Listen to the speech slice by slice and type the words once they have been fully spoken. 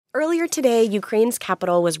Earlier today, Ukraine's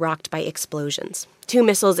capital was rocked by explosions. 2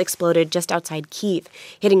 missiles exploded just outside Kyiv,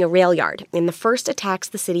 hitting a rail yard in the first attacks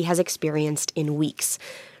the city has experienced in weeks.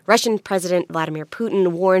 Russian President Vladimir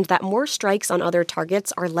Putin warned that more strikes on other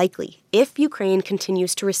targets are likely if Ukraine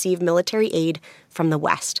continues to receive military aid from the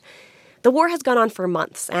West. The war has gone on for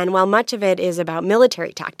months, and while much of it is about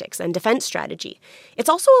military tactics and defense strategy, it's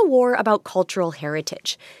also a war about cultural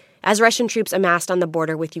heritage. As Russian troops amassed on the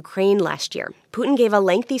border with Ukraine last year, Putin gave a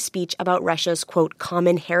lengthy speech about Russia's, quote,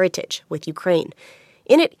 common heritage with Ukraine.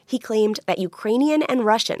 In it, he claimed that Ukrainian and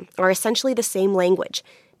Russian are essentially the same language,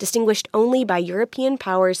 distinguished only by European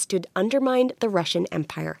powers to undermine the Russian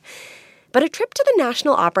Empire. But a trip to the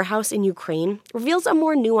National Opera House in Ukraine reveals a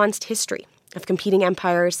more nuanced history of competing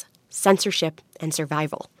empires, censorship, and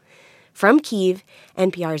survival. From Kyiv,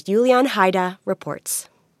 NPR's Yulian Haida reports.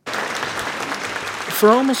 For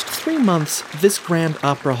almost 3 months, this grand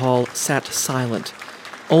opera hall sat silent.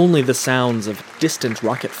 Only the sounds of distant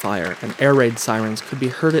rocket fire and air raid sirens could be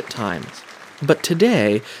heard at times. But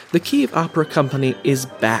today, the Kyiv Opera Company is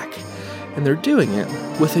back, and they're doing it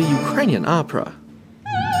with a Ukrainian opera.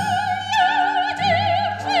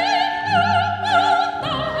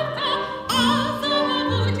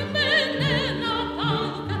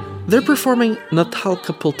 They're performing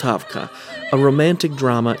Natalka Poltavka, a romantic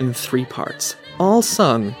drama in 3 parts, all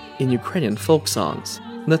sung in Ukrainian folk songs.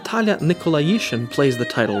 Natalia Nikolaishin plays the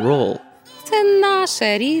title role.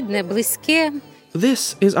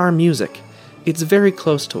 This is our music. It's very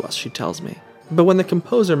close to us, she tells me. But when the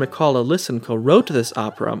composer Mykola Lysenko wrote this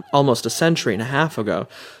opera almost a century and a half ago,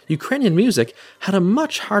 Ukrainian music had a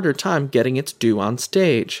much harder time getting its due on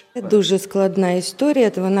stage. The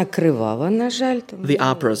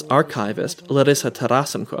opera's archivist, Larisa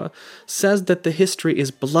Tarasenko, says that the history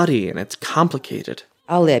is bloody and it's complicated.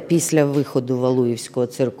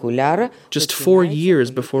 Just 4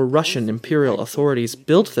 years before Russian imperial authorities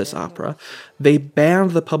built this opera, they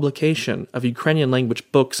banned the publication of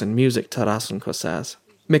Ukrainian-language books and music, Tarasenko says.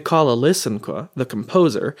 Mykola Lysenko, the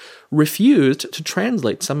composer, refused to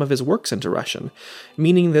translate some of his works into Russian,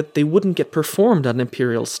 meaning that they wouldn't get performed on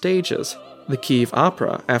imperial stages. The Kyiv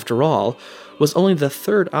Opera, after all, was only the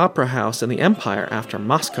 3rd opera house in the empire after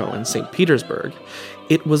Moscow and St. Petersburg.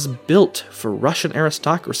 It was built for Russian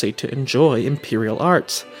aristocracy to enjoy imperial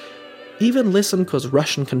arts. Even Lysenko's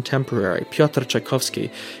Russian contemporary, Pyotr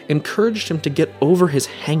Tchaikovsky, encouraged him to get over his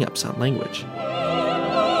hang-ups on language.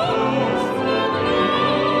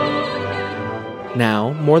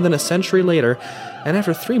 Now, more than a century later, and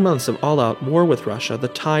after 3 months of all-out war with Russia, the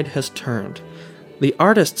tide has turned. The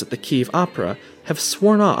artists at the Kyiv Opera have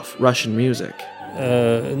sworn off Russian music.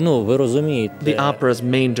 The opera's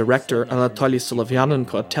main director, Anatoly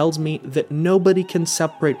Solovyanenko, tells me that nobody can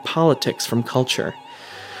separate politics from culture.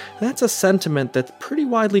 That's a sentiment that's pretty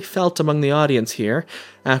widely felt among the audience here.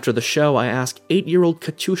 After the show, I asked 8-year-old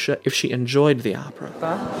Katyusha if she enjoyed the opera.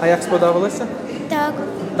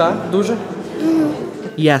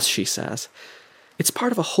 Yes, she says. It's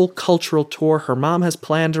part of a whole cultural tour her mom has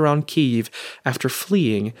planned around Kyiv after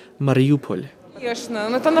fleeing Mariupol.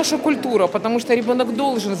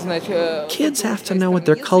 Kids have to know what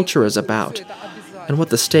their culture is about and what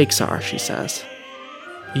the stakes are, she says.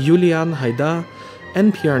 Yulian Haida,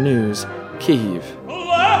 NPR News, Kyiv.